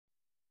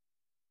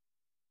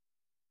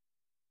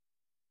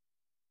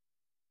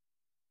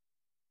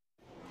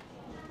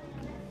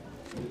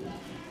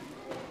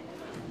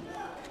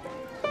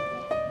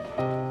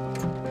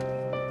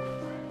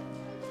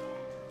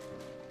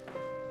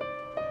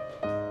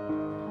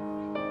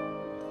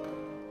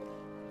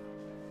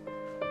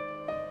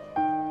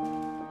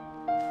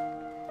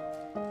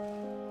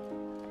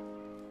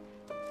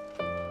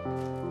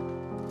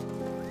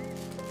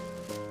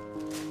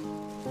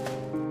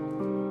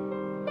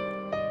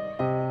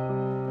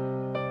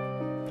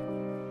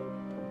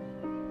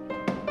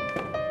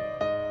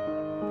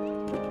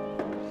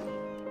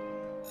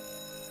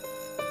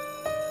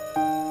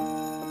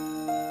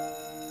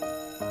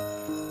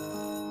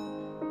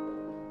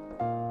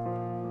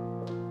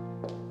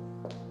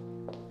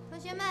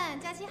学们，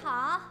假期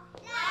好！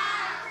老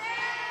师，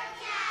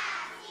假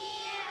期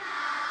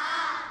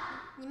好！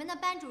你们的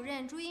班主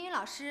任朱英语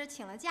老师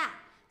请了假，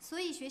所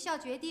以学校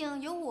决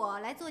定由我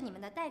来做你们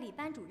的代理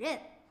班主任。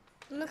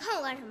你们看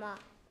我干什么？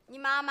你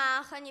妈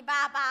妈和你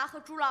爸爸和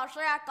朱老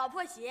师搞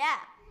破鞋。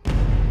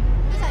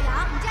李小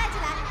杨，你站起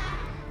来！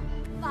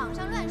网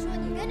上乱说，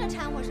你跟着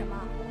掺和什么？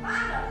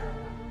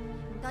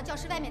你到教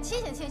室外面清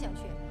醒清醒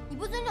去！你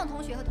不尊重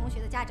同学和同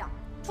学的家长，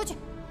出去！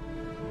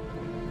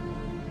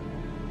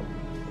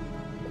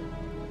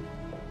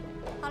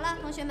好了，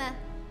同学们，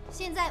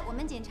现在我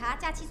们检查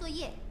假期作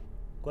业。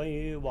关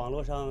于网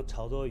络上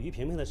炒作于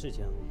萍萍的事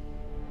情，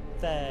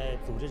在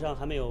组织上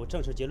还没有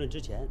正式结论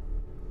之前，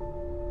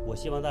我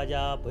希望大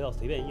家不要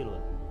随便议论，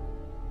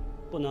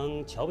不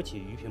能瞧不起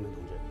于萍萍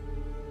同志。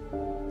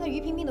那于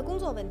萍萍的工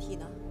作问题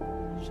呢？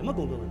什么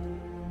工作问题？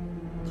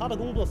她的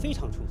工作非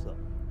常出色，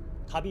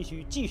她必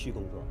须继续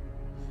工作。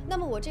那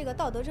么我这个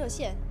道德热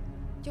线，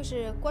就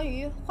是关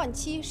于换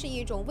妻是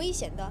一种危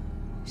险的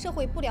社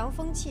会不良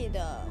风气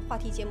的话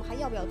题节目，还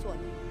要不要做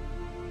呢？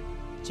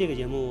这个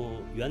节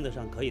目原则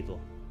上可以做，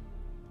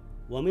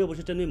我们又不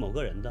是针对某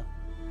个人的，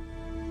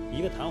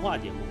一个谈话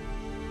节目，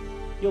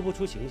又不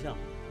出形象，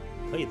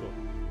可以做。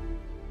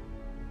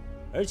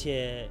而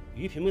且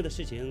于萍萍的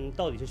事情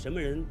到底是什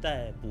么人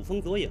在捕风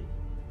捉影，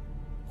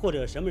或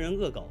者什么人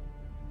恶搞，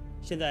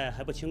现在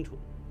还不清楚。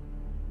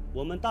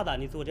我们大胆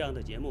地做这样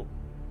的节目，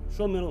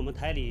说明了我们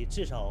台里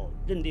至少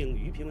认定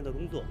于萍萍的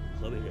工作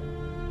和为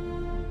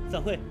人。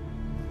散会。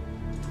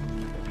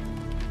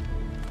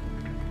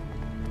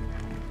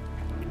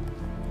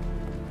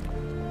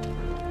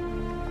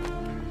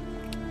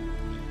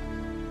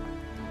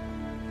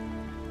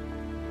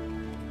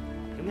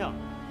萍萍，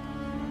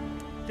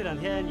这2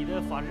天你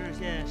的法制热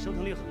线收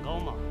听率很高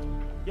嘛，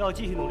要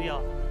继续努力啊，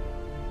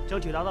争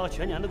取达到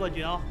全年的冠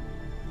军啊！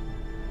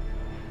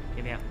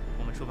萍萍，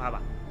我们出发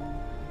吧。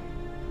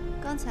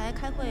刚才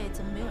开会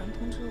怎么没有人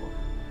通知我？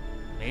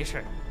没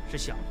事，是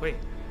小会，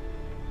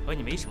和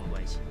你没什么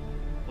关系。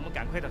我们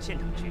赶快到现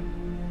场去，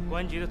公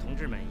安局的同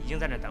志们已经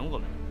在那等我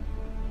们了。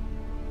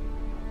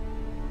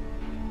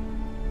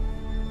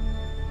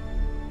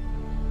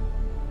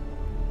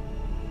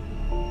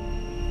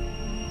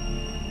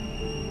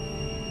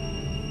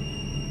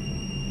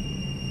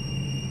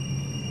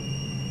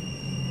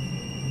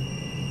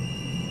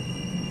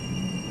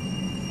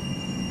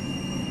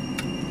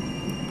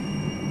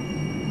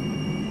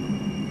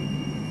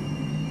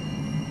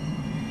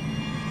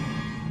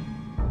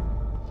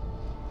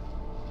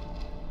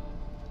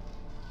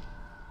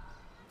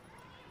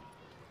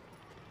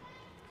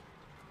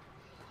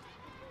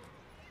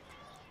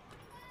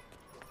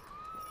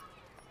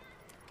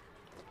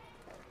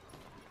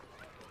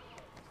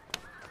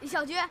李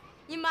小军，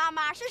你妈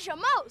妈是什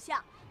么偶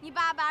像？你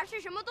爸爸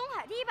是什么东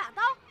海第一把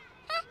刀？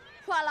哼，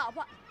换老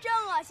婆真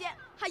恶心，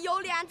还有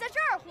脸在这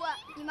儿混。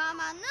你妈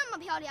妈那么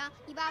漂亮，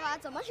你爸爸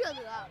怎么舍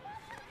得？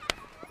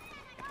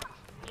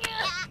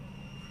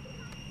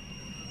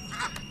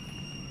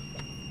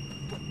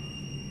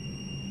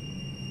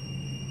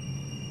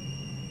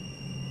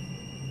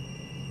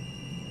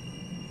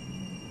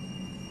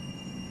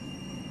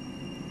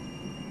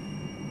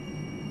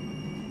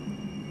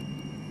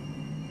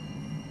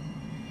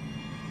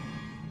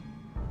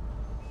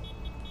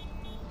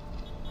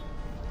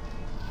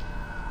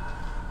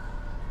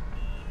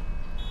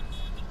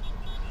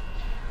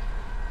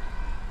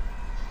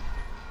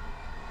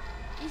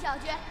李小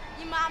军，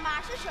你妈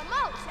妈是什么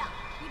偶像？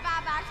你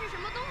爸爸是什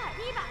么东海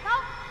第一把刀？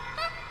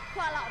哼，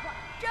换老婆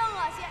真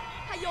恶心，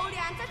还有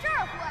脸在这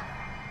儿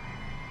混。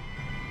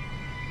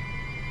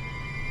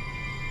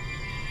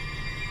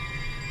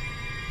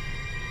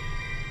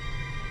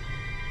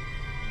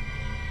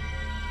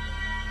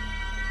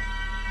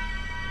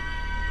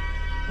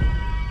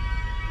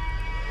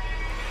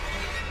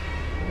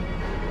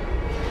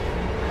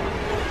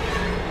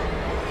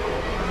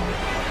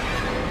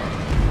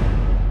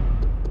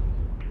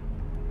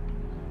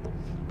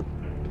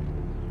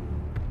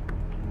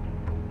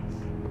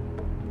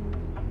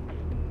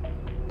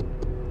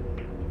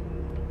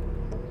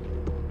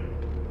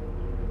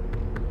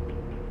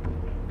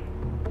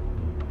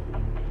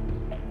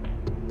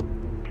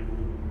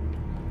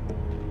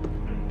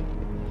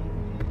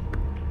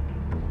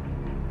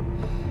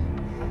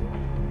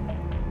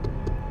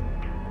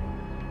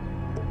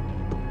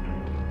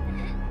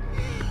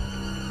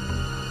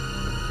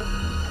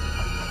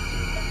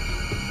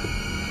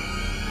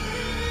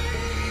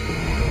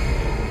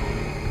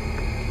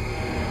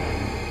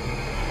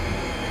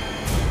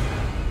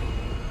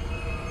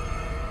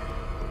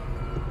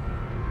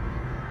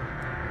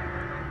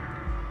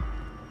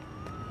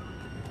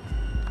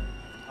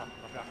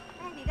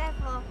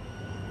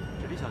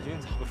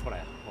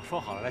说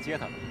好了来接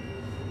他。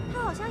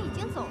他好像已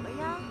经走了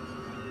呀。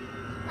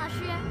老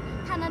师，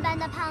他们班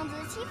的胖子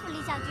欺负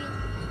李小军，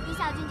李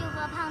小军就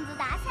和胖子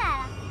打起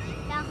来了，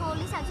然后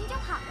李小军就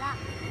跑了。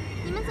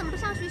你们怎么不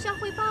向学校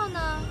汇报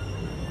呢？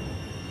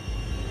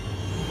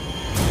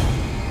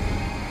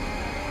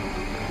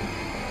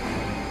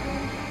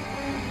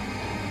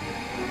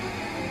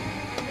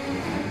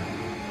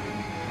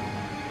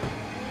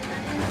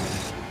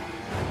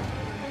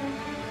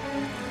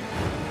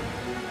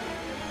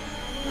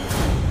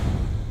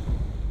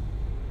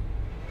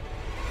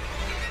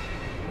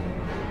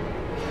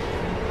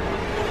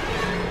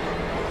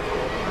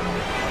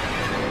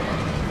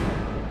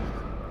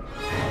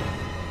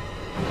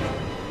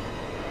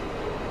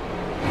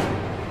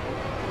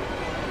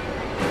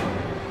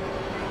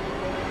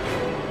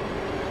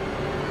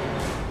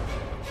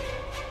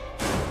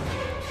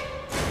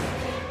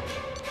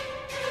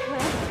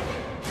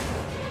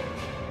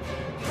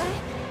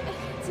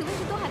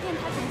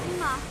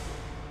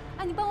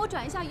你帮我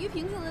转一下于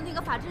萍萍的那个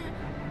法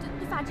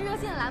治热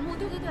线的栏目，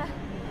对。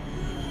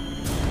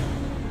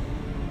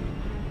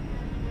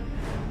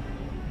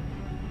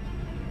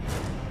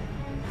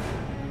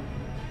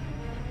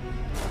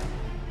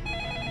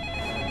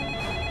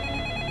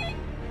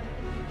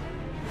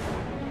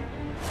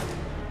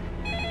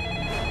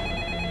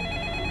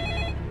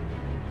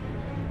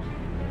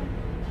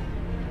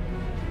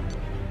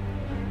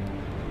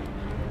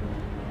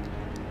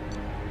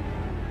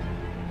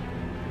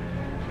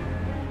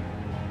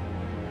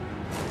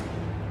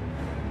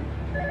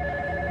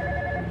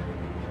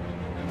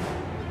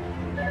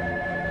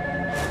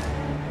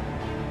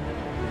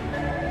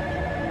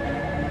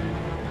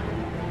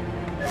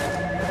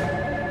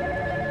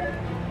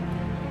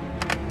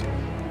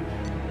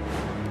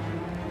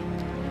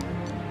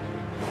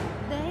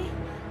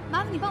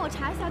你帮我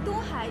查一下东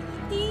海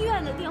第一医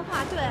院的电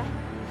话，对。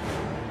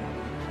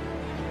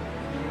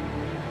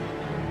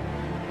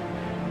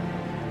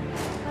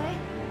喂，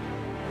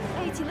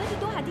哎，请问是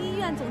东海第一医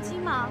院总机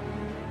吗？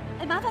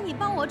哎，麻烦你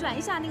帮我转一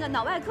下那个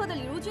脑外科的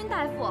李儒军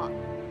大夫。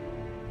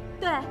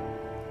对。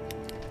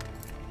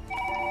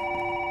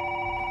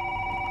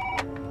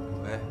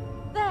喂。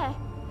喂，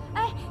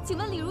哎，请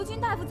问李儒军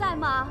大夫在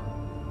吗？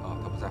啊，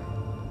他不在。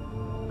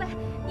喂，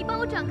你帮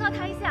我转告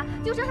他一下，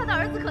就说他的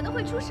儿子可能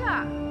会出事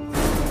儿。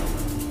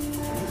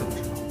你怎么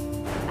知道？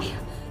哎呀，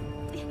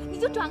你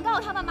就转告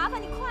他吧，麻烦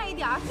你快一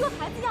点，救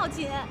孩子要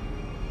紧。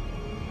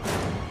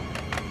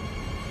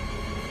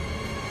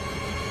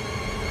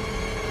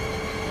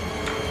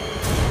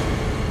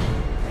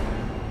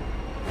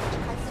这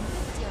孩子怎么又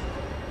不见了？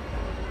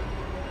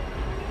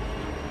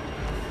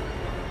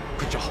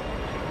快找！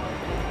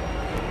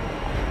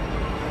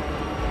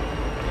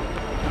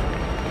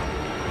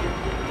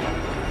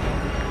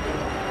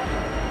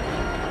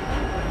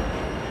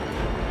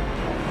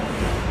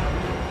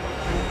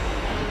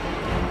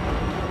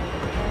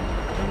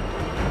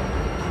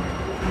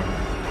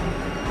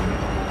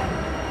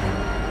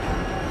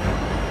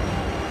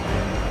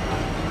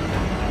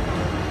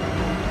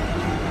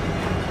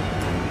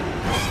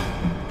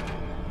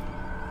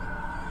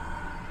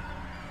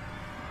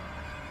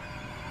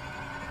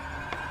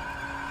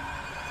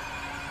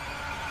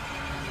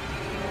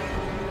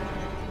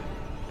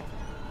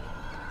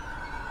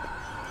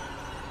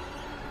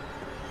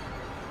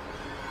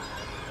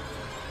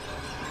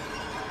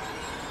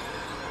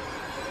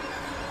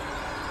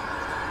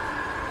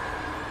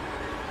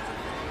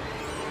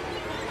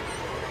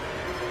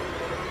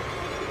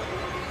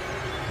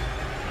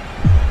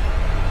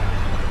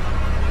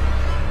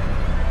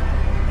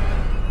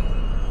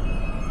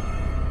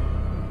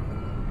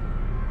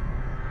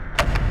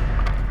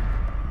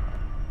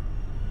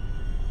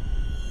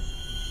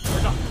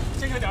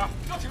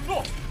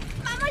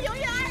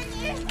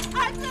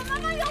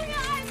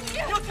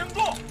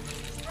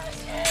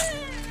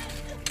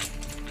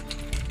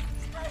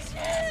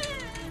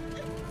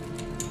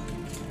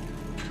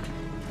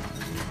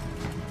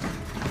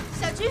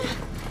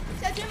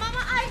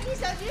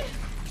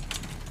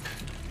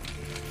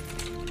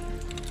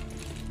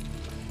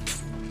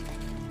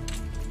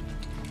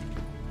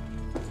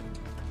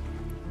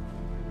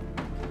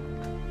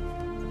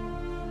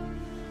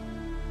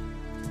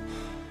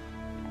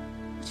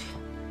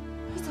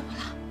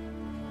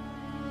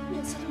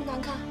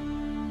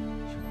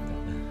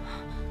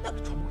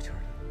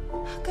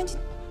赶紧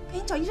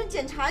找医生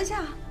检查一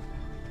下。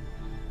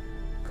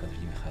可能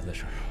是因为孩子的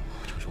事儿，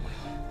我承受不了，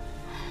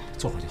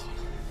坐会儿就好了，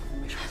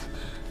没事。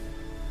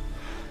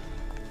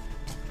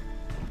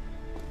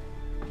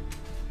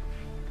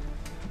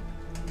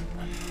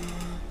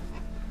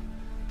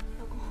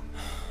老公，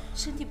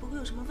身体不会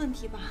有什么问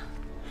题吧？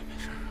没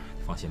事，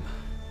你放心吧，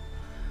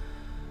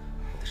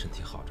我的身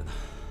体好着呢。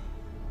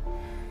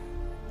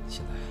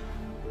现在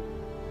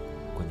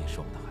关键是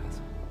我们的孩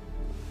子。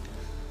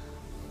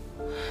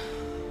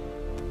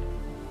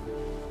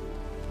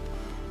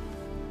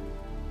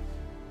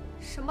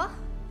什么？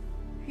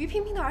于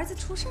萍萍的儿子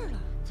出事了？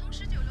从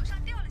19楼上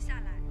掉了下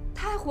来。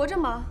他还活着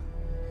吗？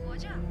活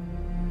着。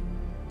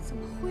怎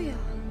么会啊？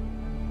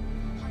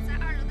好在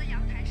2楼的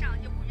阳台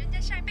上有户人家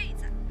晒被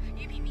子，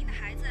于萍萍的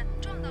孩子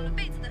撞到了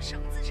被子的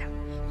绳子上，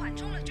缓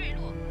冲了坠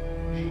落。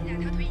2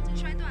条腿已经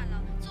摔断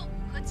了，坐骨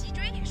和脊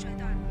椎也摔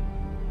断了。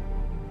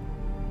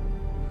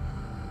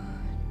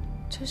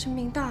真是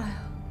命大呀！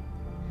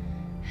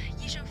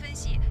医生分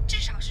析，至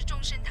少是终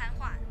身瘫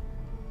痪。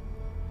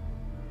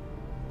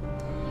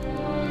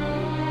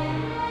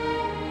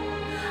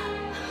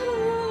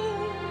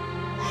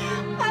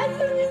孩子，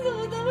你怎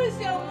么这么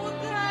想不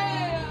开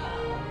呀？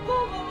爸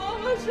爸妈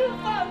妈是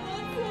犯了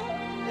错，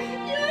你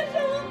为什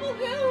么不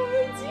给我们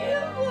机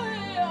会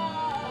呀？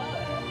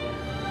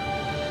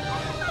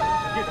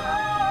别等，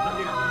冷静，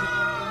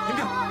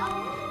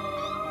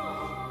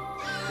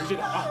冷静点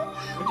啊！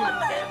冷静点。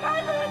没法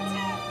冷静，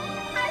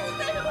孩子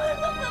在这么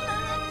都不能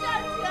站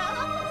起来，他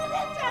不能再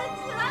站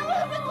起来，我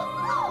要被毒死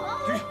了。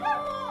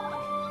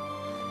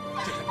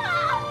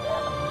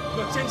要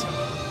坚强，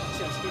现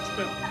实的主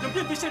人要面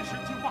对现实，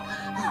听话。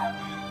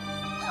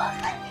我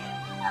和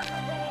你就是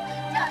你，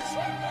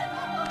我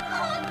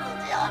靠我自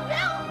己，我别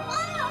活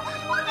了，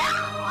我别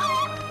活了，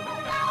我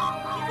别活了！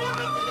你别跟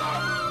自己。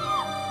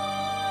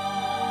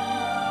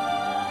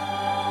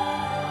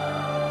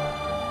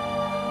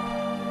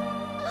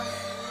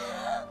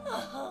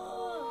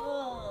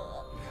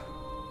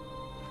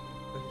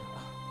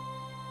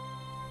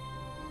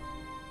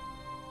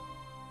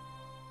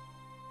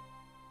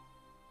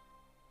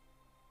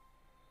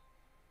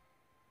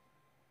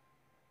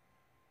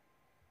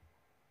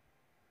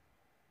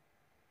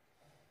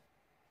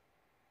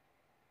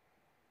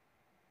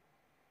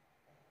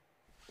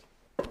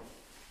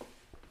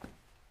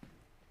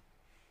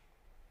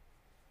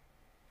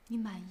 你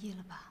满意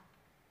了吧，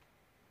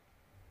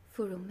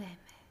芙蓉妹妹？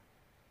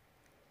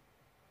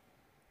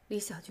李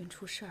小军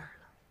出事儿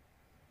了，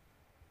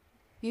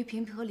于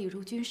萍萍和李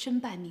如君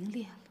身败名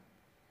裂了，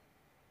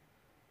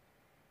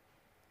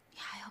你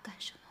还要干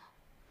什么？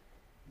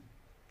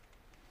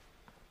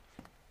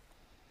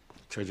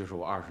这就是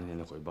我20年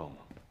的回报吗？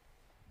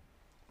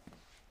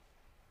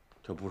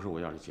这不是我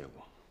要的结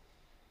果，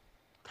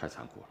太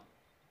残酷了。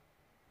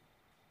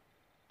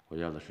我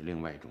要的是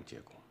另外一种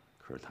结果，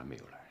可是他没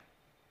有来。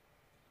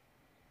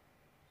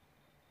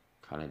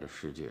 看来这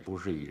世界不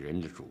是以人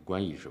的主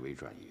观意识为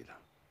转移的。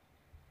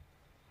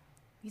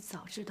你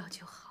早知道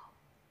就好。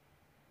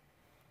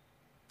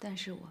但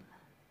是我们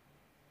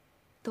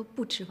都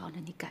不指望着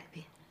你改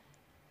变。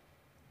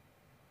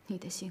你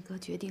的性格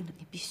决定了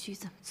你必须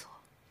这么做。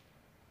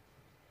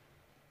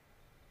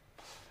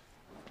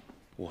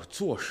我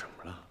做什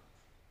么了？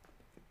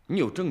你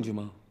有证据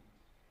吗？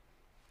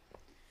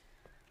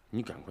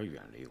你赶快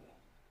远离我，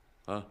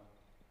啊，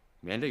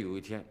免得有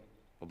一天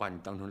我把你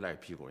当成赖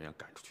皮狗一样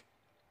赶出去。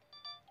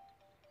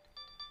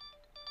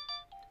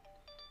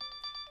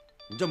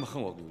 你这么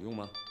恨我有用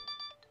吗？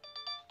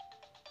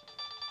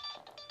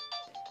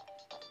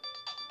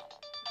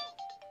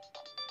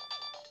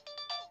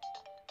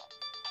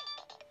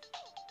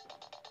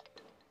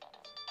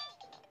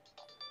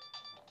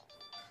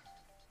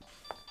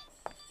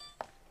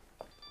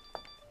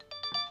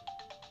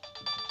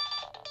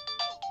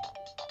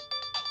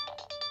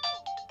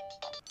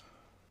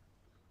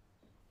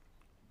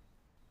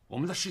我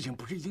们的事情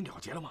不是已经了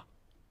结了吗？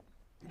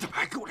你怎么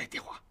还给我来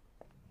电话？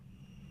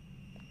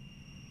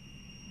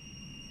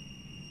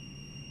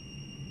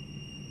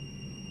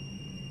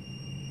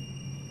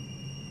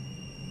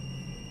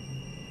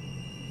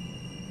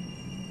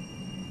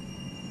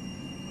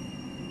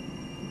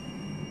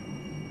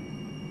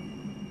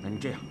 那你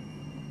这样，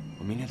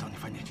我明天到你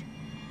饭店去。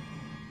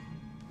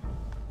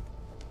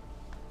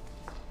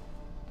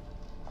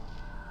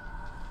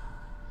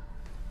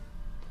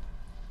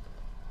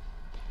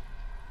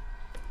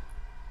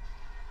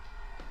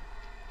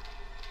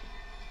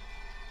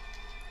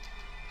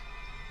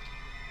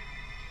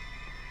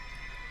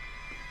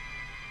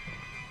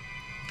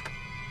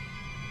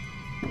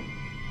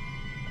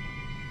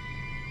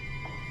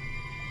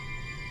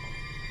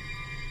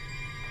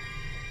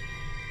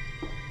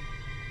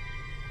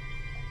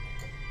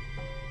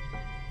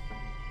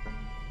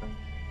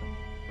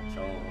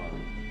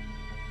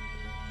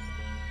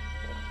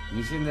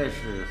你现在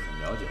是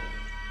很了解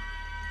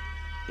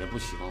我，也不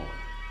喜欢我了，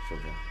是不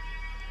是？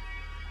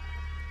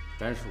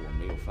但是我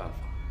没有犯法。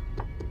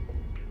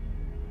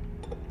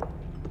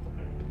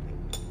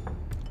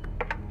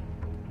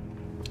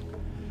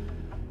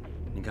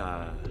你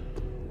看，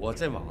我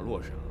在网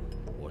络上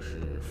我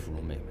是芙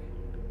蓉妹妹，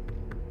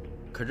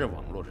可这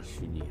网络是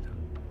虚拟的。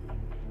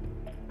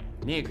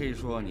你也可以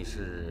说你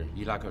是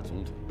伊拉克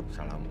总统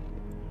萨拉姆。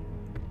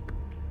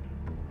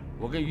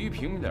我跟于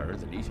萍萍的儿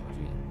子李晓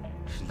军。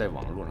 是在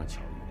网络上巧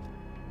遇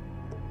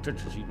的，这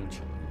只是一种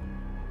巧遇。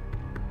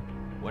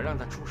我让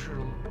他出事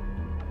了吗？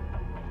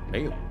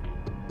没有。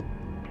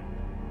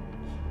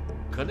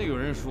可能有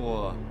人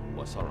说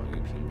我骚扰于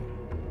萍萍，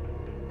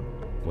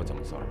我怎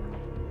么骚扰了？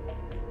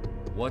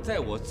我在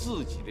我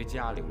自己的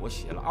家里，我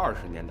写了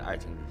20年的爱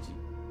情日记，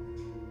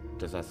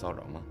这算骚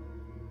扰吗？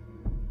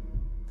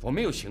我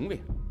没有行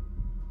为，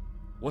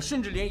我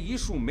甚至连一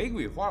束玫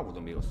瑰花我都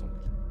没有送给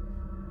他。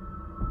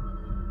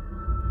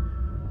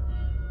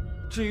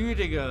 至于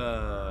这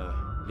个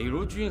李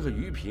如君和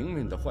于萍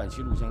萍的换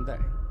妻录像带，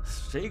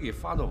谁给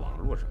发到网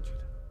络上去的，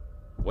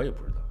我也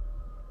不知道。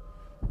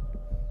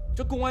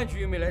这公安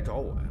局也没来找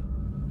我呀。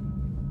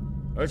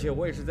而且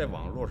我也是在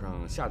网络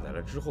上下载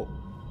了之后，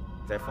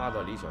再发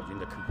到李晓军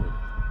的 QQ 里。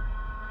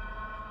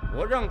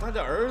我让他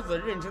的儿子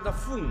认清他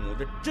父母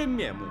的真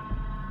面目，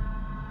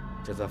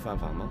这算犯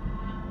法吗？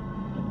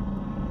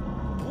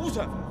不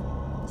算犯法。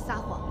撒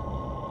谎！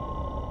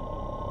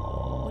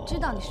我知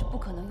道你是不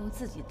可能用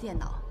自己的电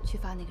脑去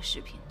发那个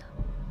视频的，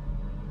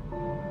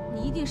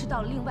你一定是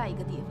到了另外一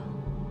个地方，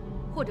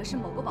或者是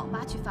某个网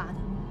吧去发的。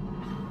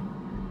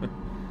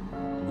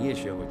你也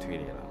学会推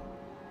理了？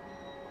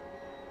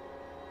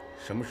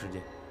什么时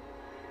间？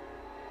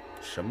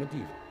什么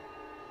地方？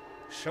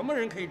什么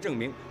人可以证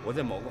明我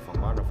在某个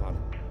网吧上发的？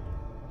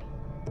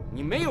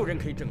你没有人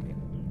可以证明。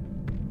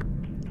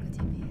葛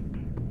建民，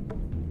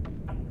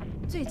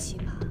最起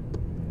码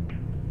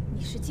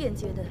你是间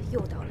接的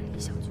诱导了李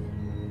晓军。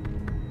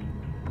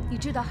你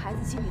知道孩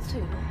子心理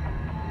脆弱，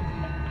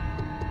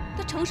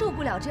他承受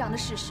不了这样的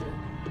事实。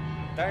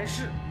但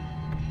是，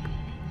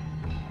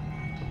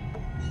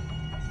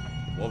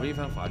我违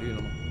反法律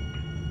了吗？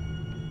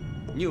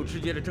你有直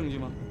接的证据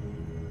吗？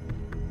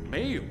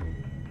没有，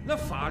那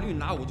法律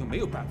拿我就没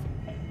有办法。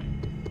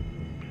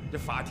这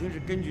法庭是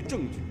根据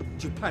证据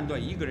去判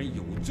断一个人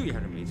有罪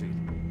还是没罪的。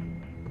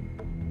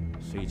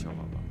所以，乔爸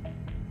爸，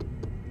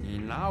你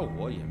拿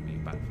我也没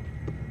办法。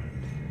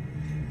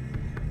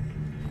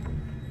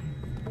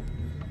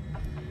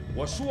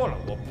我说了，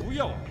我不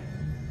要了，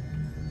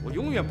我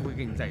永远不会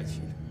跟你在一起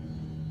的。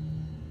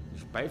你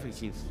是白费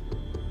心思，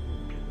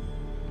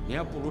你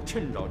还不如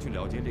趁早去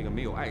了结这个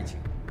没有爱情、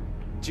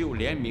只有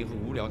怜悯和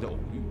无聊的偶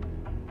遇。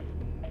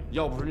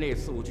要不是那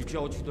次我去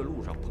郊区的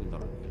路上碰到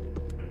了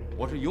你，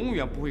我是永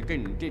远不会跟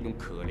你这种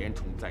可怜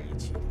虫在一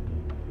起的。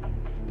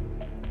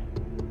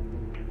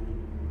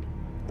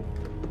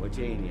我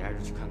建议你还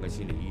是去看个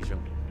心理医生。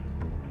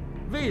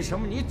为什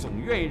么你总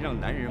愿意让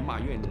男人骂，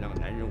愿意让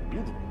男人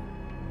无主？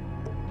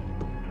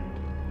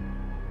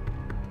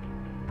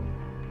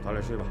早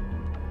点睡吧，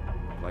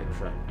爸有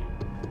事。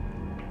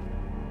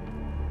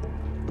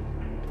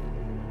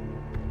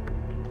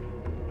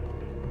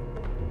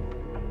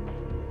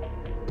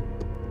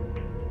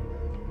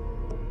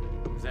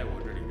在我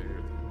这里的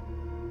日子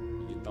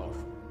已经倒数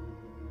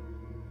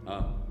了，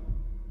啊！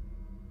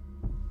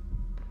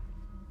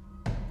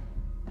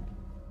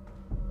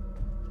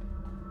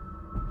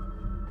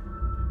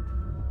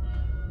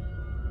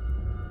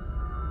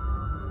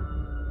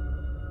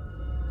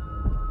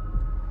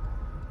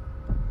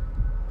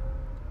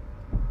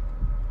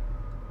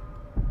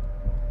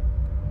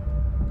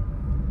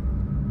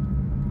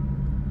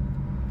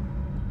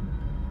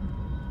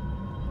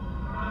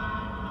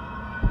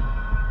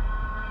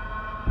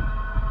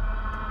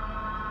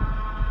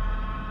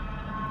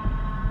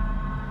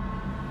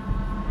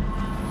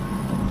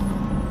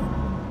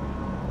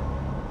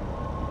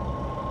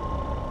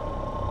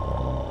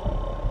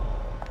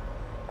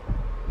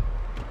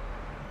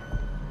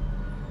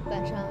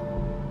晚上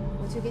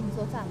我去给你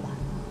做饭吧。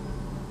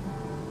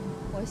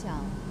我想，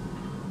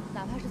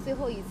哪怕是最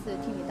后一次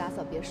替你打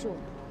扫别墅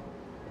呢。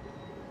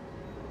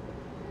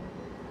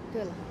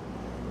对了，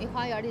你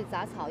花园里的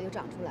杂草又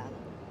长出来了，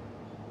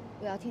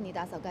我要替你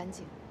打扫干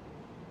净。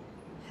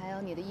还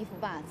有你的衣服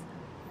袜子，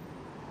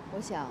我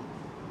想，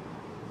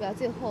我要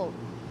最后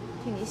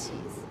替你洗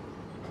一次。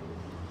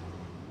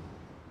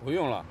不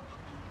用了，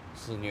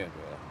自虐得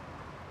了。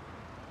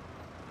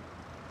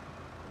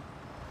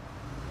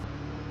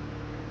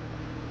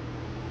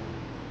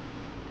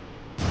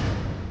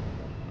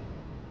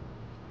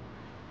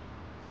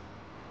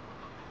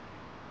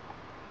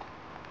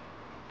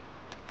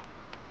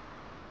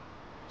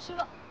师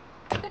傅，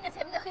跟着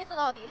前面的黑色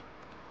到底。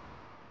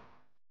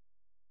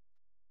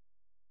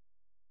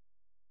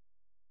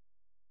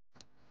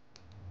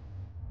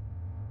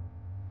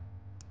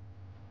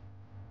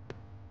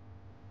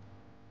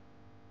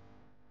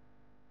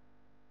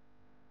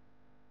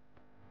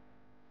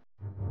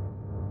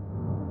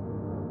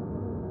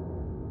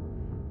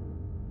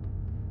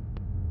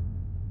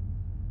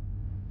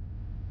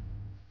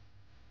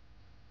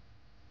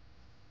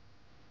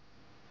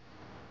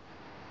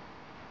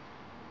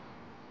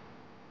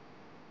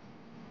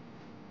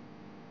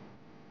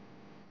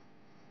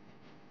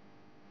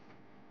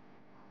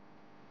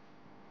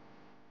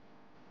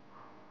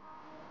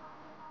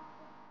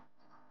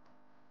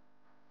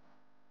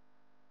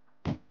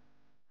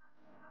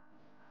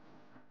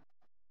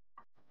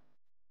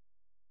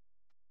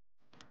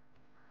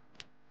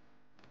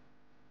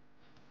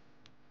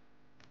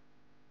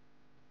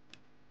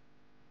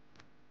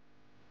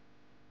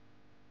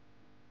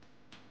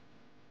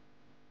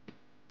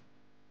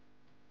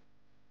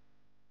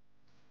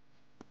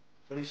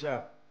何律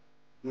师，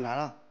你来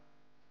了，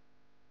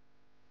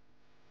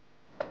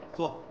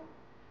坐。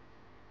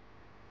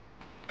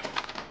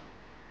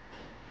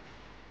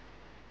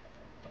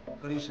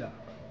何律师，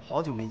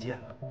好久没见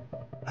了。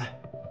哎，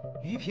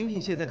于萍萍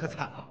现在可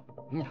惨了。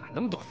你哪那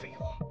么多废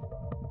话？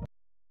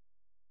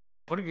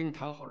不是给你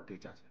谈好了这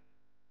个价钱？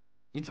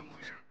你怎么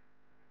回事？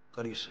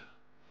何律师，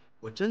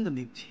我真的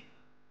对不起你。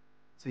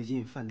最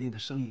近饭店的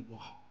生意不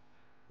好，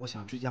我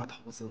想追加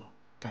投资，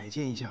改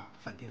建一下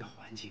饭店的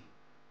环境。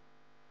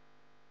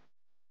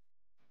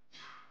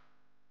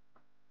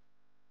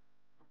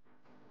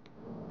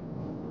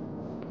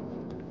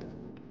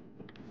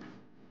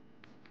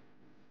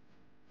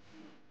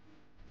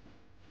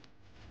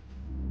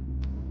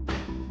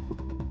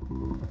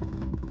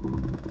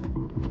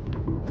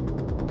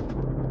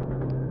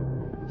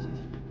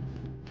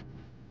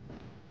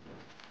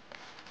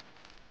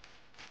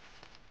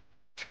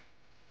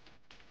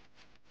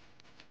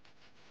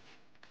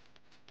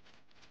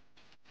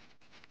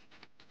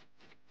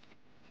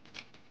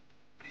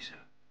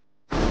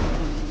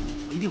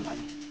我一定还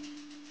你。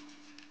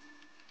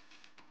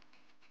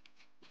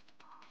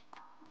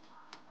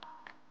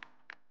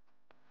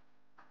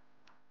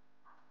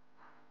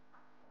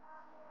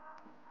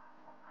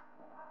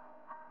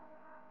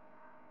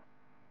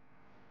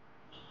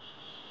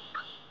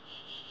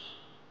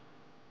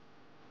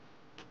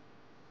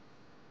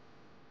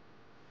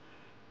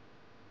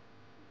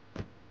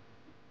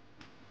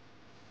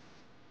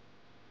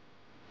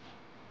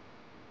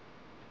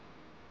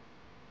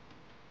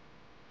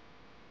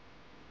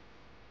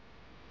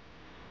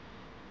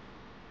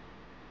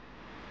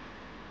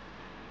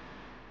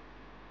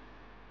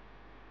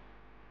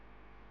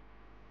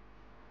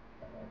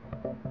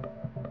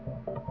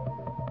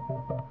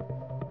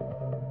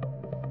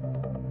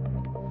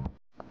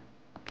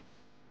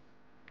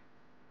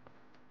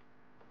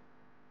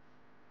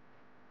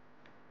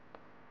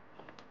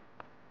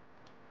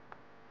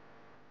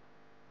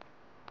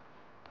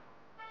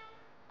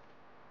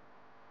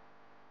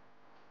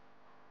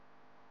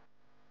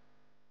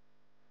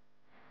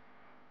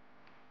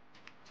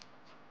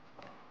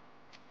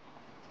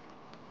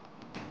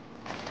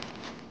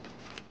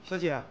小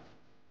姐，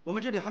我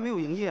们这里还没有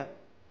营业。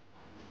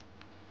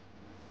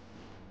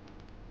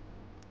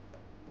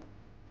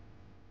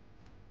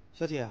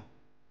小姐，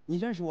你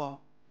认识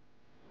我？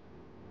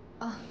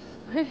啊，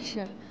不认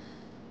识。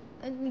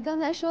你刚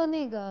才说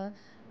那个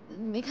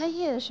没开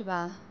业是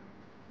吧？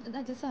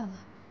那就算了。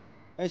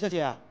哎，小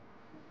姐，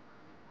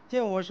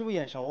见我是不是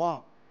眼熟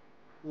啊？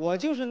我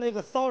就是那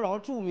个骚扰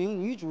著名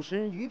女主持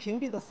人于萍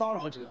萍的骚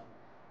扰者，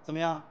怎么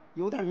样？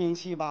有点名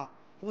气吧？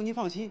不过您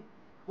放心，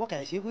我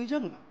改邪归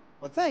正了，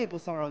我再也不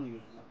骚扰女人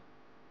了。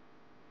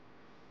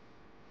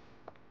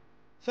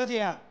小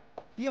姐，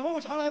以后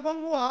常来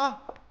光顾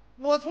啊！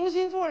我重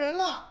新做人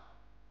了。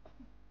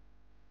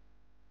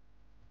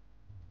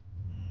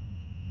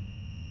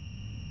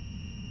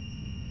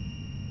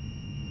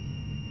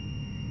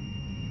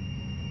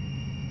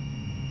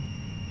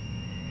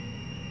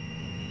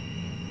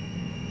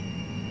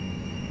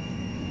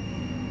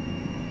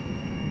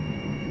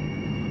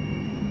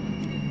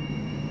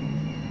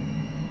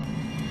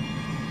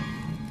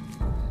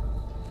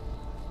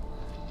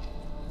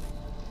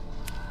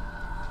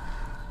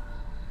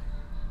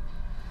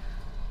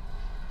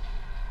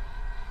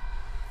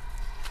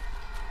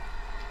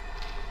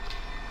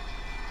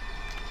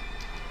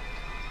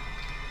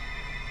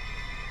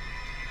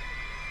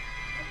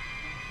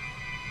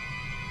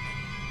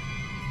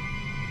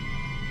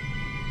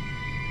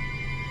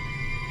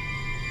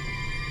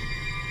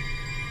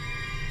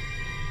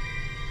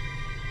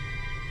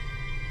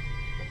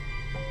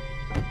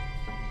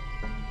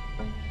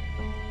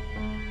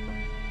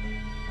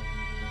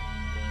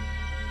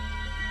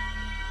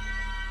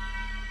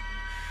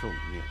受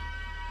虐。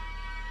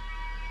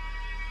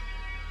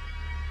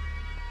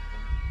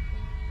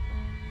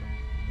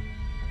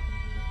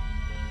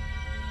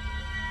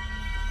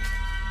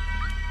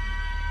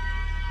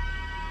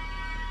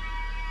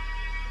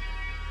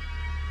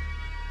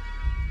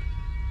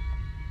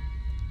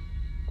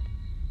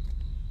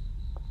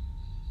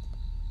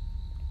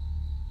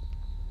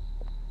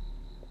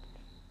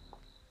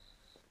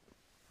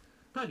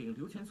带领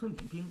刘全村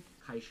民兵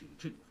开始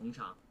治理封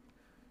杀，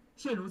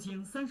现如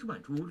今30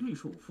万株绿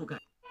树覆盖。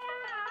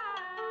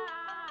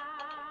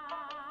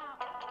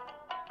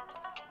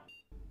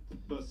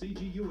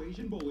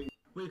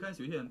为该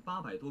学院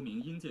800多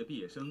名应届毕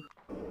业生。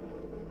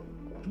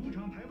主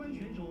场台湾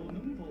选手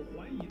能否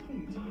还以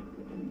痛击？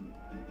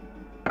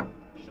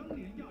商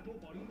联亚洲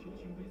保龄球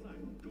巡回赛，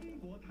中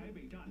国台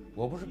北站。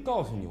我不是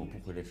告诉你我不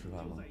回来吃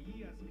饭吗？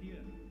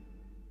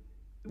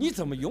你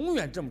怎么永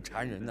远这么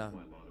缠人呢？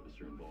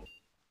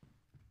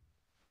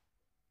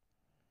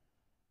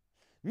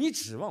你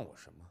指望我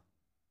什么？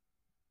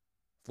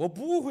我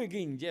不会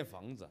给你间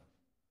房子，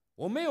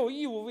我没有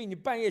义务为你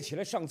半夜起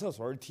来上厕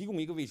所提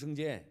供一个卫生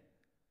间。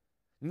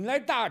你来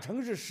大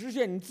城市实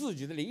现你自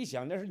己的理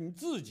想，那是你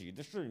自己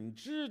的事，你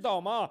知道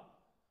吗？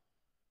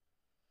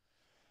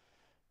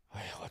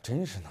哎呀，我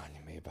真是拿你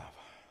没办法。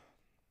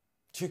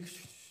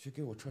去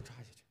给我车插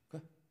下去，快！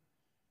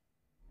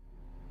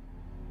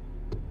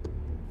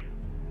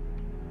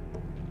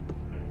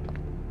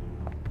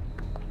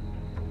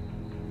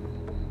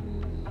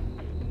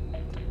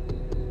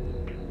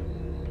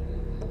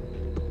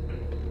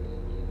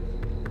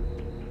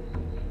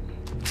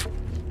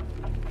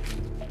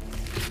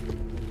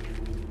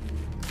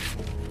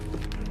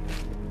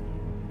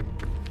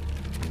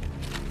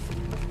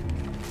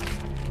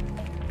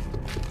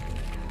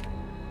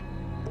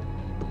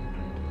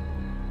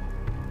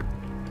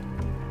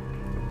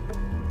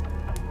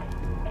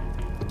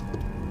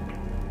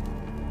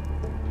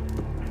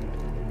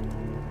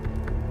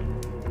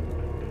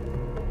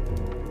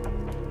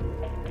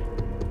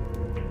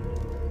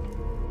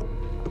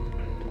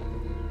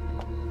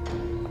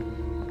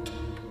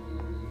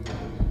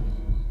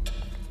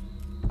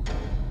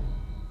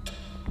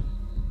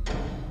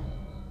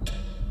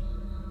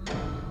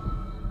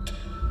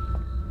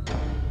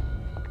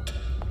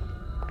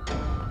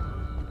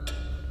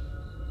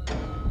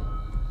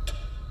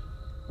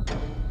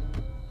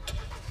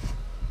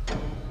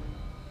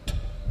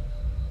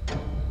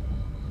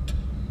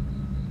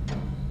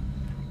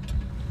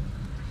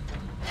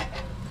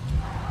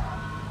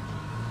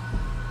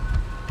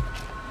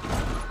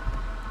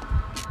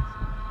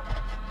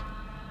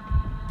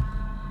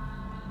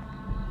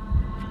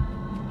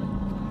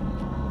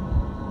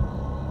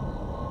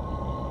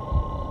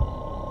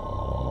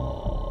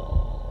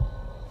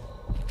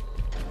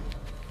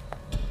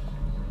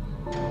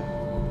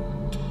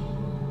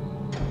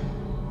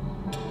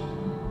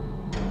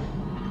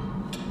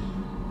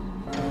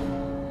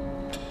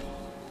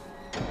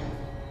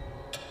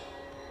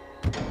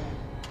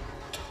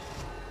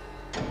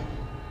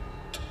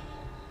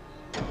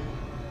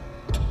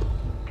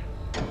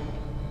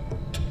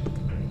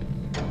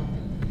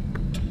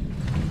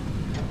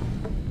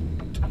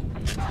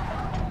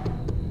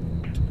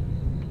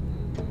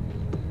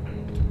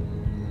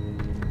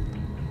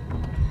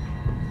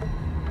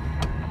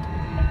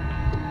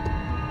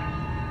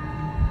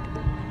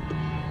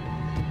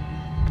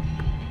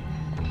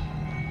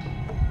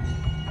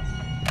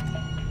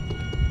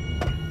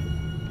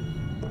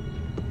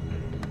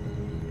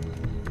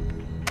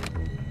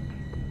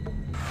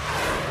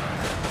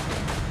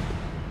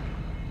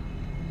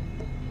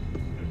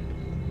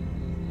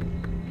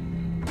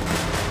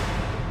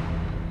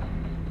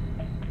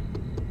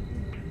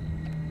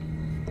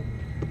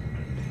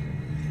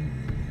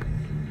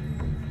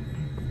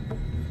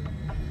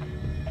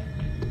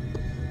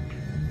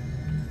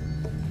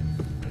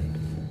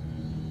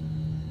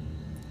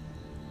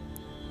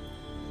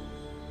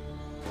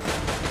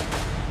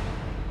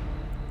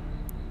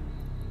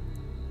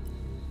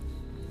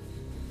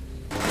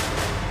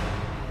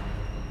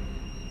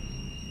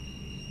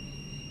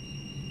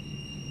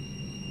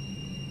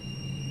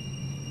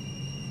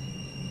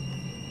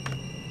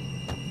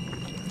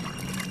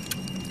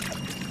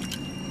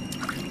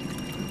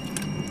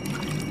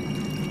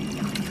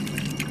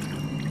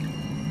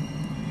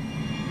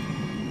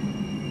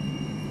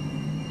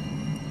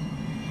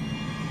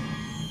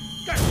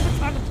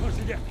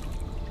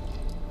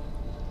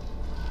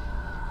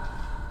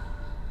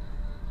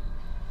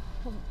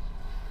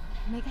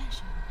没干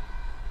什么。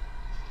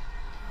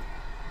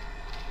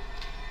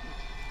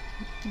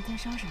你在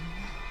烧什么呀？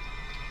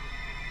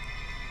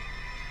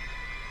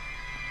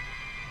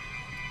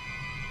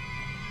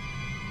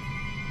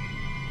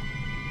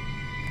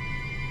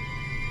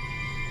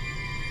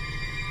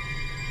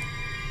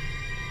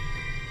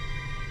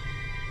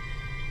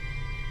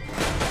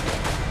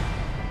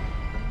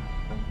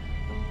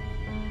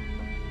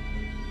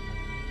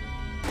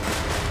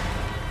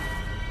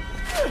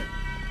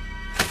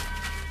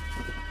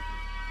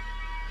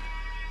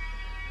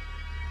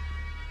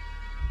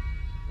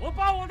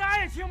把我的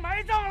爱情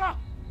埋葬了，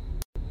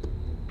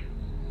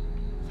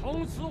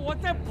从此我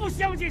再不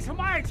相信什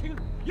么爱情，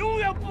永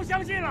远不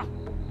相信了。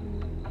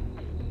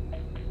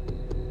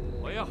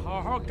我要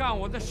好好干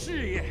我的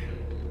事业，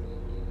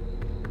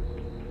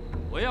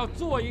我要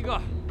做一个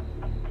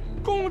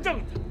公正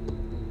的、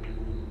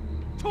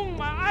充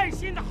满爱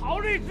心的好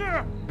律师。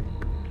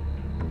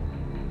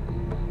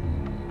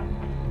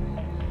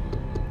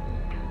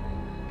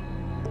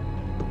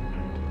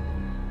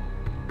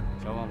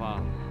小芳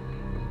芳。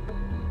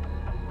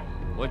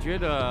我觉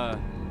得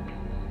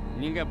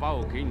你应该把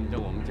我给你的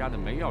我们家的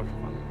门钥匙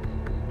还给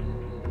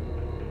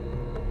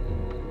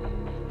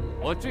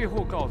我。我最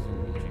后告诉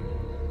你一句，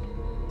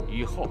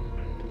以后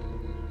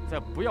再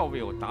不要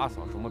为我打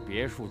扫什么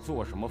别墅、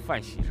做什么饭、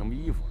洗什么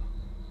衣服了。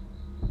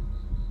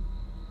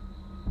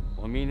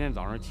我明天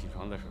早上起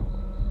床的时候，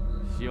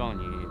希望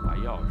你把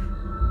钥匙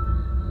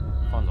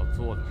放到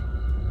桌子上，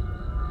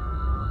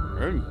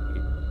而你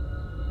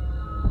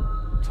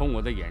从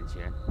我的眼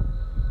前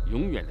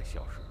永远的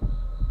消失。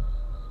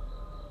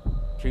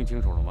听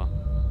清楚了吗？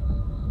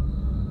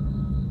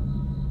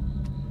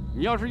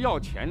你要是要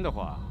钱的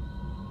话，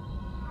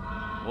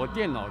我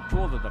电脑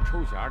桌子的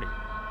抽匣里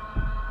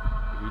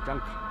有一张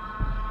卡，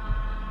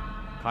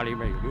卡里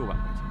面有6万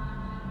块钱，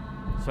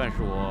算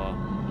是我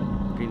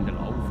给你的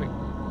劳务费。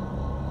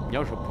你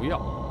要是不要，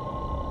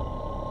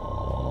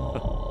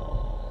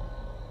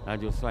那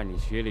就算你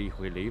学了一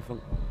回雷锋。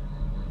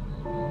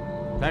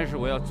但是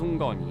我要忠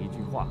告你一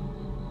句话：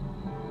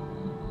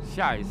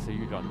下一次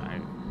遇到男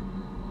人，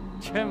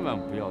千万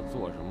不要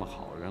做什么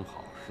好人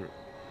好事。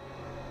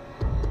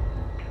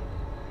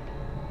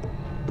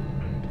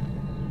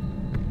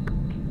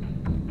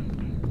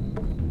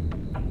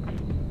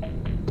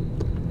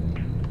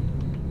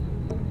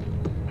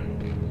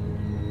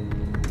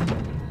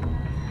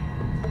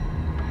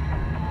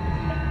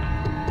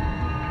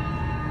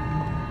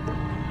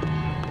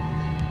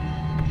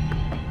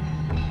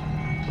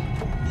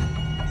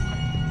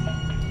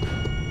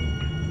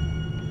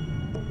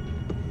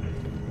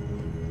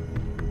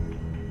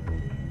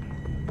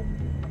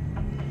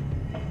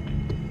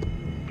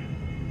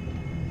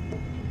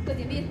贺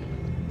建斌，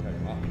干什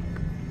么？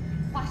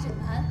华沈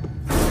南，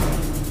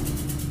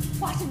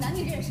华沈南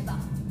你认识吧？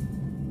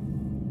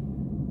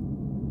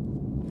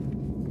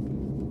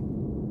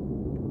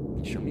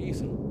你什么意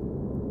思？你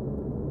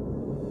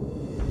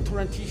突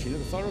然提起那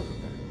个骚扰者干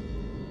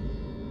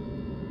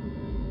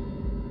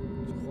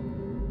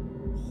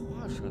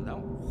什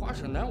么？华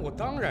沈南，我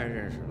当然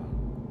认识了。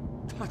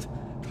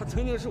他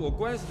曾经是我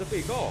官司的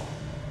被告，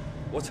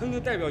我曾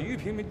经代表于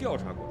萍萍调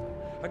查过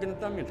他，还跟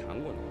他当面谈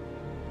过呢。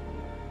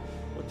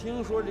我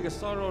听说这个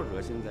骚扰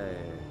者现在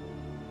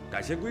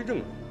改邪归正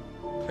了，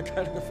还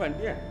开了个饭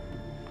店。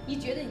你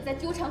觉得你在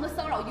纠缠和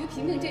骚扰于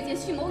萍萍这件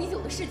蓄谋已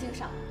久的事情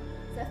上，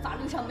在法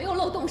律上没有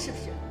漏洞，是不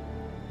是？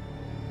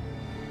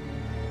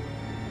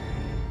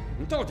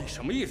你到底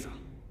什么意思啊？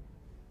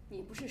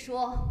你不是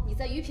说你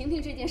在于萍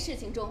萍这件事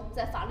情中，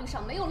在法律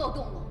上没有漏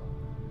洞吗？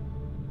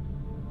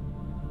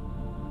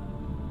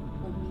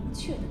我明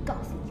确的告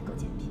诉你，葛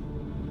建斌，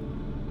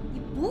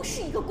你不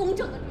是一个公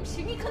正的律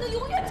师，你可能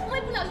永远成为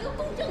不了一个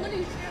公正的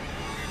律师。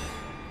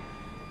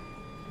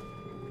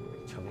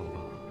陈芳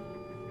芳，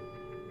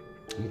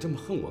你这么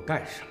恨我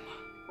干什么？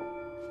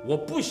我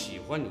不喜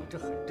欢你，这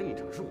很正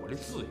常，是我的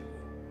自由，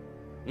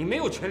你没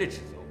有权利指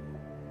责我。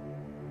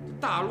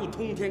大路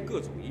通天，各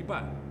走一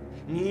半，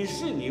你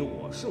是你，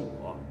我是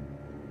我。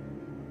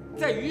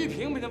在于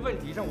萍萍的问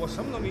题上，我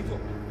什么都没做。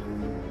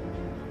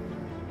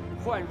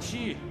换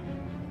妻，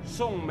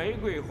送玫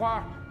瑰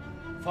花，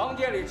房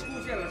间里出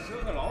现了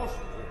蛇和老鼠，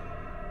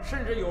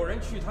甚至有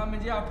人去他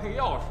们家配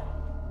钥匙，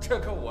这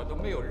跟我都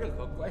没有任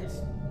何关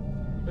系。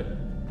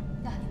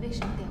那你为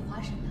什么给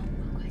华沈南5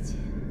万块钱？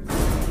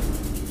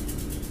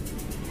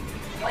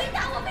回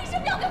答我，为什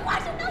么要给华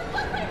沈南5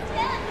万块钱？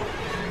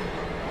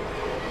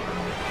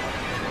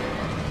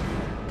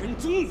跟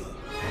踪我，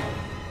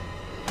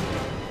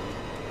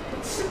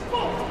吃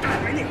报复干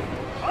没你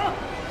啊！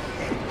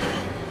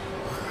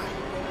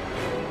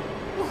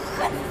我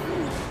恨死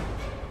你！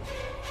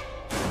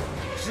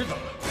知道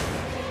了。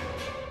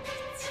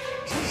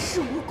真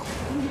是无孔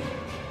不入。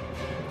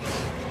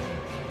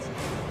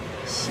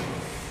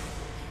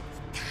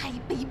你太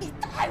卑鄙，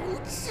太无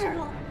耻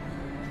了！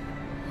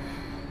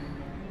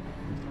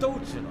你都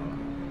知道了。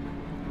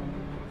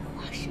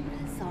华沈南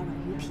骚扰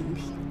于萍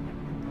萍，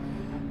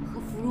和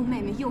芙蓉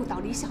妹妹诱导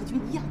李小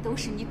军一样，都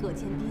是你葛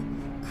建斌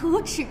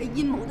可耻的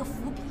阴谋的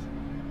伏笔。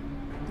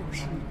都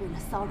是你为了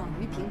骚扰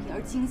于萍萍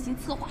而精心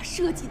策划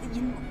设计的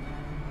阴谋，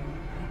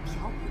而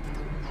朴朴的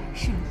偷拍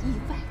是你意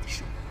外的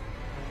收获。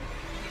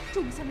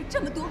种下了这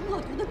么多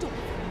恶毒的种子，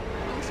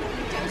都是为了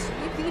摘取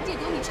于萍这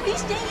朵你垂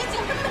涎已久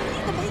的美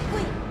丽的玫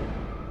瑰。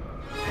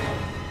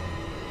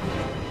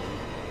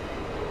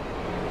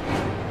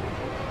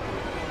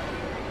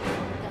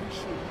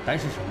但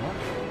是什么？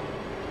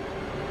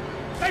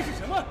但是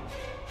什么？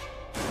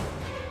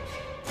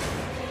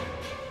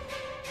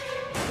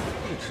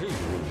一直以为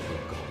你是个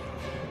羔羊，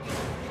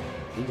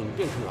你怎么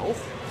变成老虎？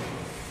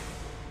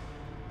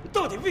你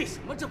到底为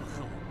什么这么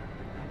恨我？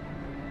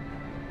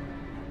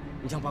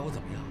你想把我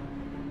怎么样？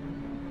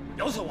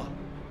咬死我？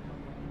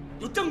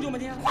有证据吗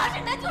你？华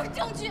世南就是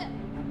证据。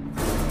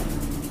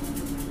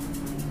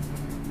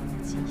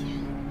今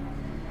天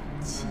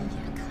亲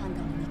眼看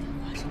到了你给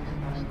华世南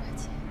5万块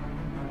钱。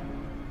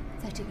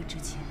在这个之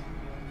前，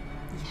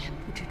你还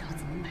不知道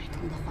怎么买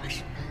通的华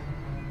世南，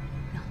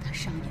让他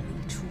上演了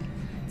一出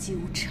纠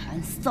缠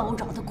骚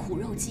扰的苦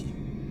肉计，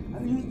而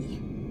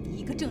你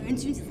一个正人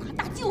君子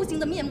大救星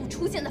的面目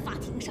出现在法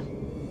庭上。你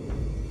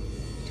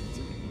拯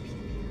救了于萍萍，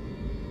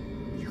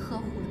你呵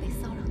护了被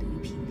骚扰的于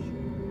萍萍，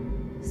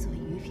所以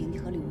于萍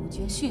萍和李如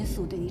君迅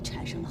速对你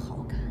产生了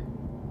好感。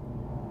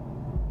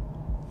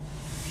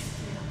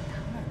最让我纳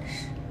闷的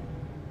是，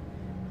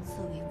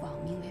自谓网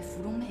名为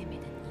芙蓉妹妹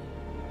的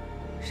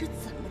你，是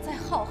怎么在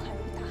浩瀚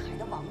如大海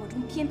的网络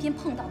中，偏偏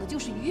碰到的就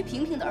是于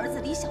萍萍的儿子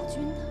李晓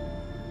军的？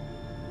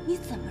你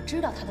怎么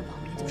知道他的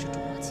网名就是侏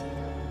罗纪的？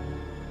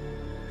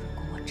如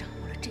果我掌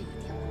握了这一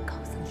点，我告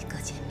诉你个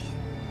简便：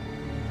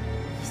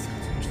李晓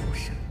军出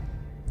事，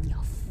你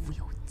要负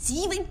有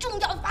极为重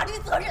要的法律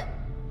责任。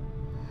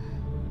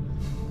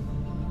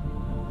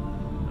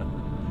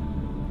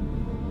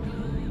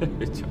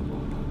小王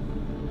八，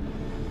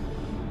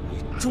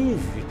你终于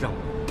让我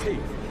佩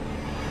服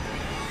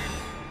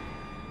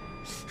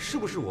你，是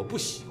不是我不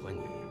喜欢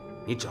你，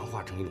你转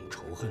化成一种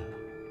仇恨了？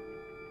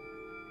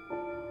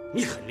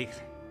你很厉害，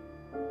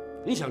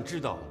你想知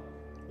道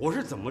我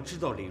是怎么知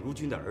道李如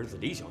君的儿子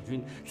李晓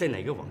军在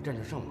哪个网站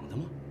上上网的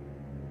吗？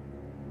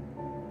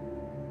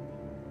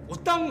我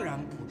当然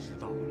不知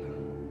道了。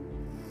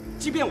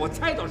即便我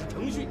猜到是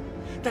腾讯，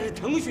但是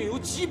腾讯有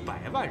几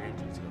百万人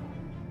注册，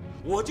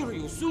我就是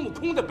有孙悟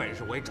空的本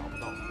事，我也找不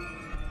到。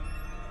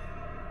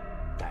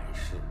但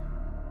是，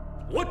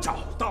我找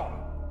到了，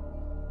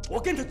我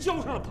跟他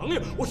交上了朋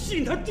友，我吸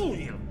引他注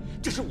意了，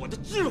这是我的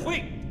智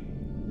慧。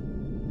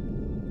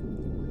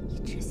我一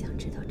直想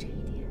知道这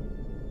一点。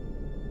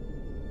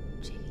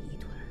这个疑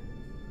团，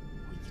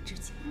我一直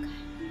解不开。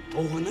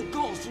我能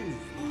告诉你吗？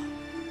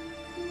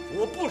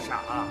我不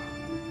傻。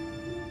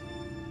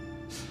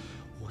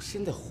我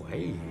现在怀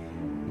疑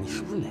你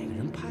是不是哪个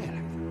人派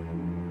来的？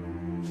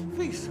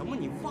为什么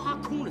你挖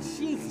空了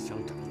心思想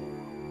掌握我？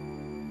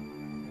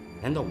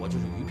难道我就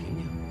是于萍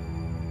萍？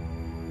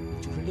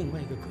你就是另外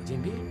一个葛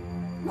建斌？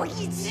我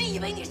一直以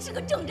为你是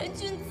个正人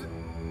君子，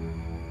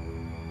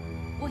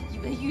我以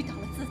为遇到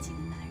了自己的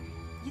男人，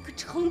一个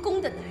成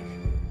功的男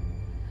人，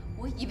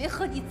我以为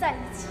和你在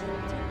一起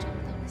我就找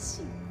到了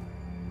幸福，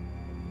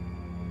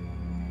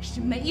但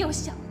是没有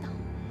想到，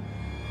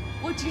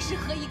我只是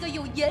和一个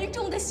有严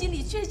重的心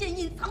理缺陷、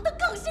隐藏的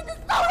更深的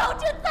骚扰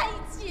者在一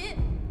起。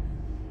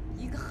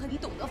一个很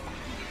懂得法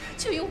律，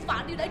却用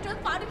法律来钻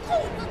法律空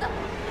子的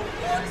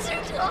无知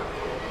者、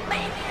卑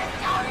鄙的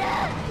小人！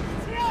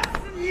掐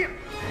死你！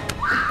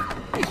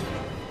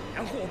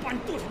然后我把你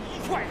剁成一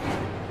块，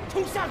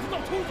从下头到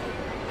头头，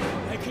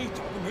我还可以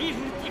找个没人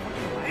的地方给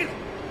你埋了，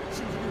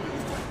甚至用硫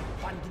酸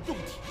把你的肉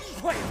体一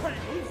块一块的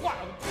融化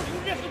了，不留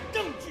任何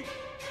证据，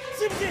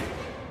信不信？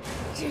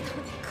知道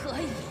你可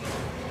以，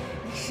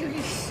你是律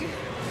师，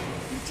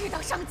你知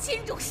道上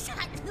千种杀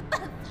人的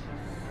办法。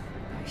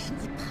但是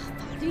你怕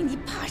法律，你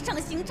怕上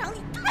刑场，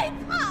你太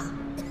怕了。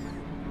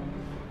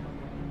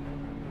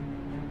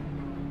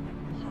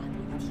怕的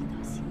一听到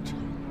刑场，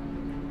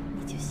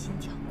你就心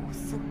跳过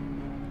速。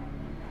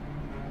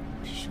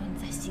不是说你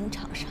在刑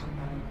场上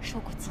受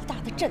过极大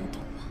的震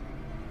动吗？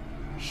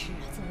是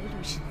啊，作为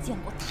律师，见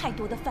过太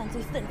多的犯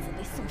罪分子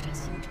被送上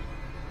刑场。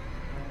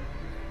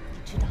你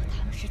知道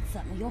他们是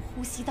怎么由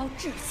呼吸到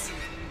窒息的？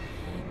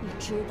你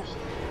知道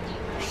他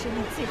们的生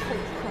命最后一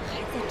刻还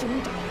在挣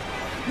扎。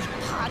你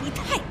怕，你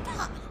太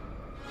怕了。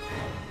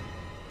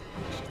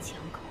但是枪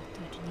口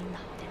对着你脑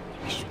袋的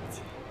那一瞬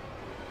间，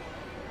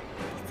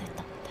你在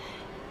等待，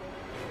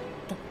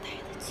等待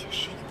的却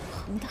是永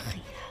恒的黑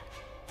暗。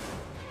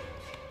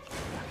当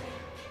然，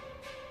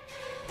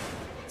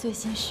最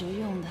新使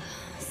用的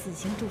死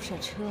刑注射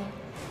车，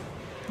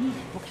你也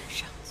不敢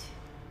上去，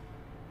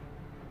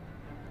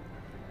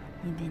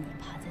因为你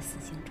怕在死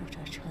刑注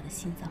射车的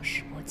心脏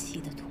示波器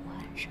的图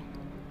案上，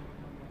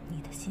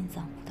你的心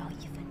脏不到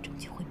1分钟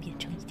就会变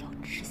成一条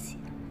直线。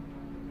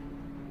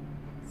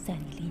在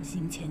你临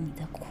行前，你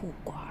的裤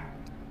管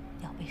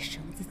要被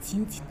绳子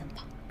紧紧地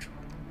绑住。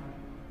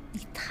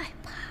你太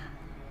怕了。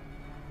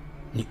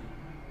你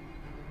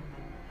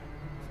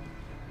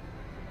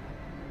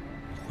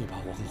会把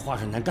我和华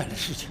山南干的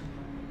事情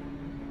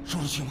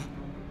说出去吗？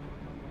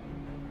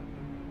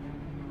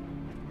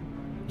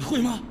你会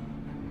吗？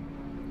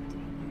对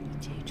于你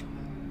这种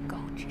高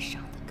智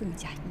商的、更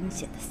加阴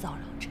险的骚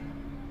扰者，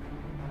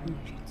女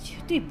人绝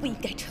对不应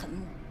该沉默，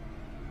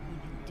因为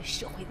你对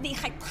社会危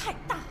害太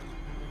大了。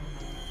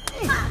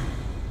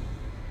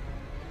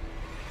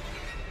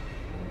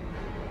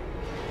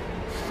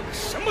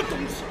什么东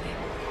西？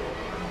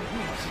你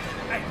知道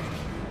我爱玉萍，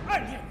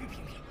暗恋玉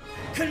萍萍，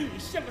可是你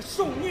像个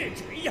受虐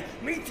者一样，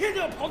每天都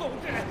要跑到我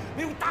这儿来，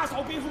没有打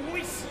扫别墅，我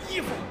为洗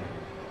衣服。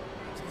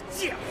这个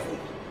贱货！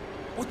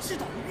我知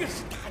道你越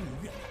是打你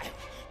越爱我，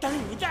但是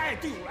你的爱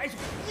对我来说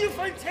一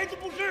分钱都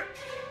不值，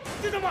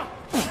知道吗？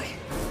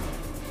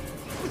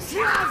我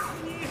掐死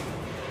你！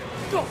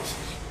告诉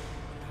你，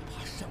哪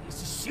怕上一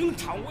次刑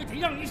场，我也得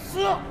让你死！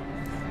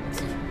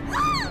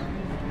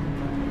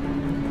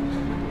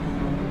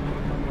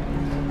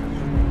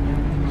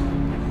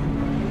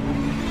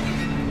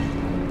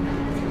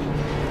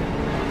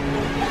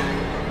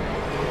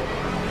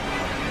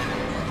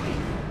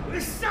我要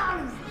杀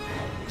了你！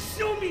我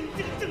消灭你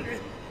这个证人！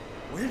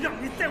我要让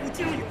你在我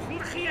进入永恒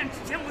的黑暗之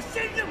前，我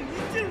先让你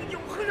进入永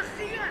恒的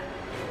黑暗！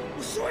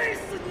我摔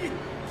死你！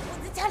我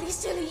在家里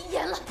写了遗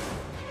言了。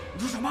你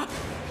说什么？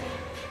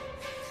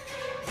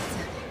家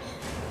里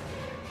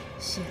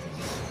写了遗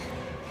言，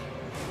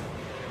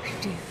是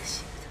这样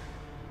写的：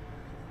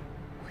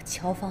我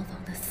乔芳芳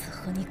的死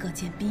和你葛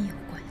建斌有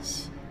关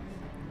系，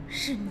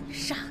是你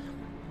杀了我，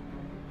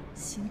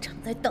刑场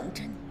在等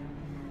着你，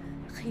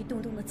黑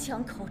洞洞的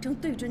枪口正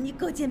对准你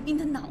葛建斌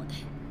的脑袋。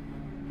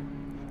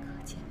葛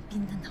建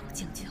斌的脑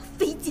浆就要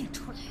飞溅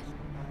出来了，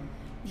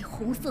你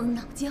红色的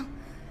脑浆要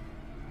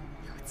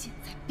溅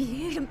在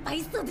别人白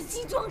色的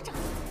西装上。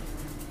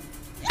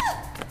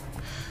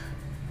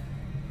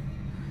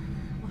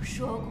我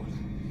说过了，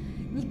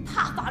你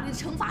怕法律的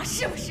惩罚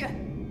是不是？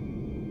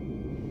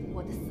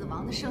我的死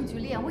亡的证据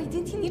链我已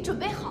经替你准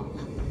备好了，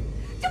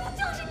这不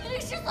就是你律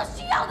师所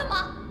需要的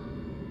吗？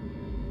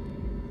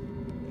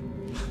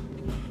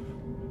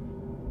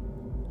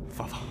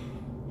芳芳，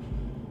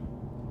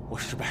我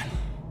失败了，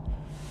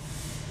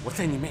我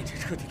在你面前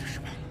彻底的失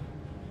败了，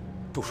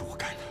都是我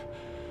干的，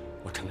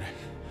我承认。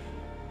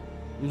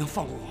你能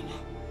放过我吗？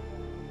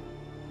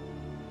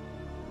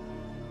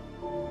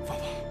芳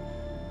芳，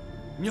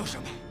你要什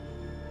么？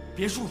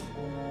别墅、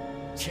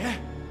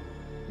钱，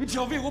你只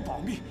要为我保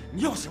密，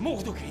你要什么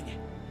我都给你，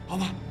好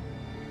吗？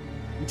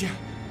你这样，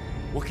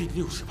我给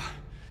你60万，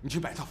你去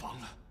买套房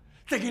子，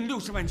再给你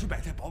60万，你去买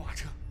台宝马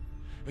车。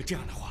这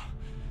样的话，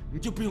你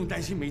就不用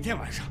担心每天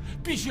晚上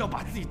必须要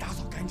把自己打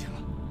扫干净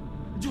了。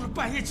你就是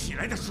半夜起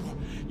来的时候，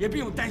也不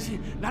用担心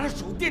拿着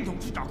手电筒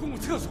去找公共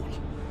厕所了，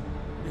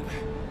明白？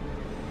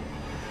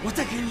我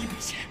再给你一笔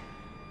钱，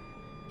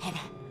好吗？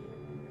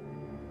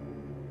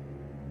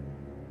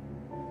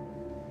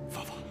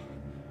芳芳，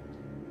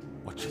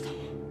我知道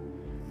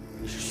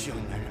你是需要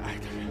男人爱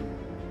的人，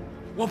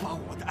我把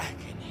我的爱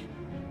给你，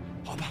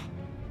好吗？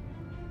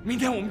明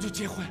天我们就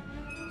结婚，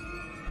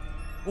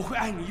我会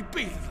爱你一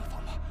辈子的，芳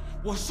芳，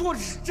我说的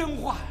是真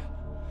话呀，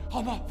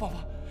好吗，芳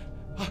芳？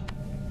啊，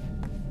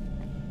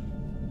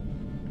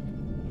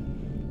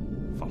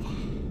芳芳，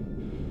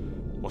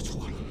我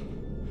错了。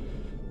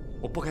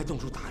我不该动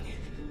手打你，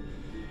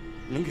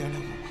能原谅我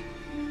吗？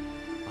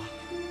啊，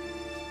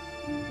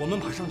我们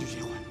马上就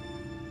结婚，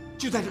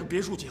就在这个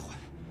别墅结婚，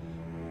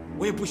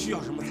我也不需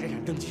要什么财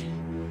产登记，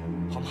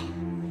好吗？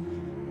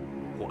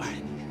我爱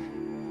你，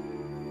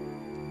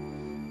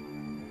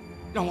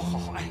让我好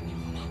好爱你，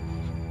好吗？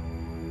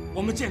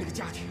我们建立个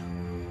家庭，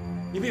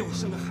你为我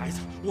生个孩子，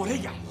我来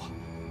养活，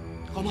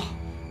好吗？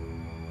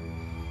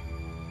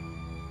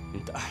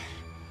你的爱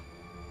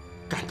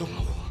感动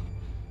了我。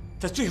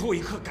在最后一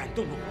刻感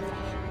动了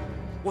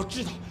我，我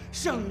知道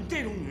像你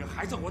这种女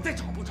孩子，我再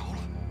找不着了。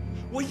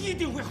我一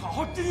定会好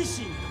好珍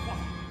惜你的话，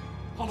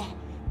好吗？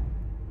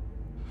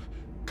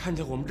看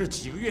在我们这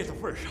几个月的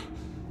份上，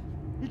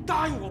你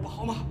答应我吧，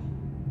好吗？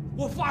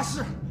我发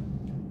誓，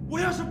我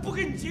要是不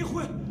跟你结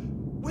婚，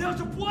我要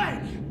是不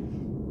爱你，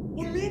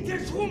我明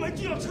天出门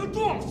就要车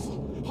撞死，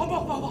好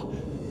吗，芳芳？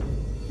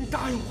你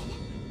答应我吧。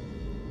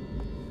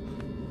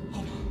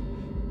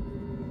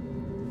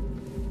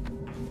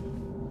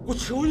我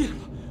求你了，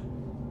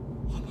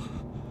好吗？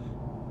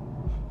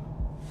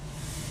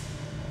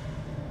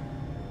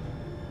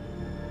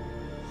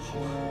好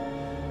吗？